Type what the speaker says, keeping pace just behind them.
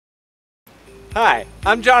Hi,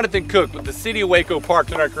 I'm Jonathan Cook with the City of Waco Parks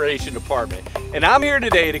and Recreation Department, and I'm here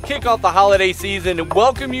today to kick off the holiday season and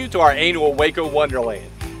welcome you to our annual Waco Wonderland.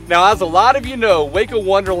 Now, as a lot of you know, Waco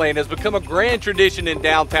Wonderland has become a grand tradition in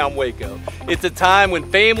downtown Waco. It's a time when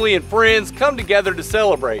family and friends come together to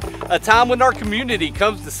celebrate, a time when our community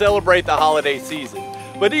comes to celebrate the holiday season.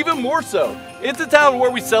 But even more so, it's a time where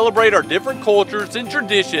we celebrate our different cultures and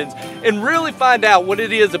traditions and really find out what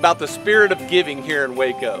it is about the spirit of giving here in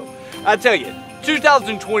Waco. I tell you,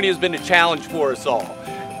 2020 has been a challenge for us all.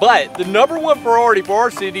 But the #1 priority for our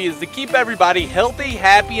city is to keep everybody healthy,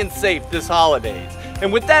 happy, and safe this holidays.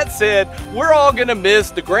 And with that said, we're all gonna miss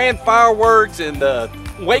the grand fireworks and the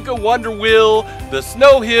Waco Wonder Wheel, the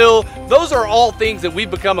Snow Hill. Those are all things that we've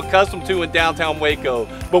become accustomed to in downtown Waco.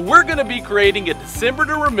 But we're gonna be creating a December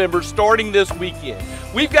to Remember starting this weekend.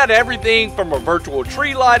 We've got everything from a virtual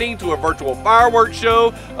tree lighting to a virtual fireworks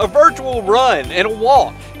show, a virtual run and a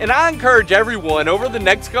walk. And I encourage everyone over the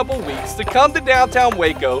next couple weeks to come to downtown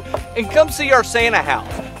Waco and come see our Santa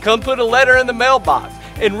house. Come put a letter in the mailbox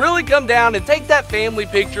and really come down and take that family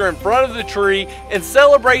picture in front of the tree and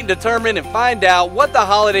celebrate and determine and find out what the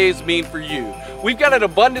holidays mean for you. We've got an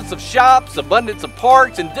abundance of shops, abundance of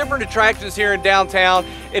parks, and different attractions here in downtown,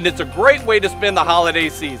 and it's a great way to spend the holiday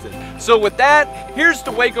season. So with that, here's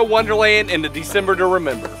to Waco Wonderland and the December to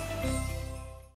Remember.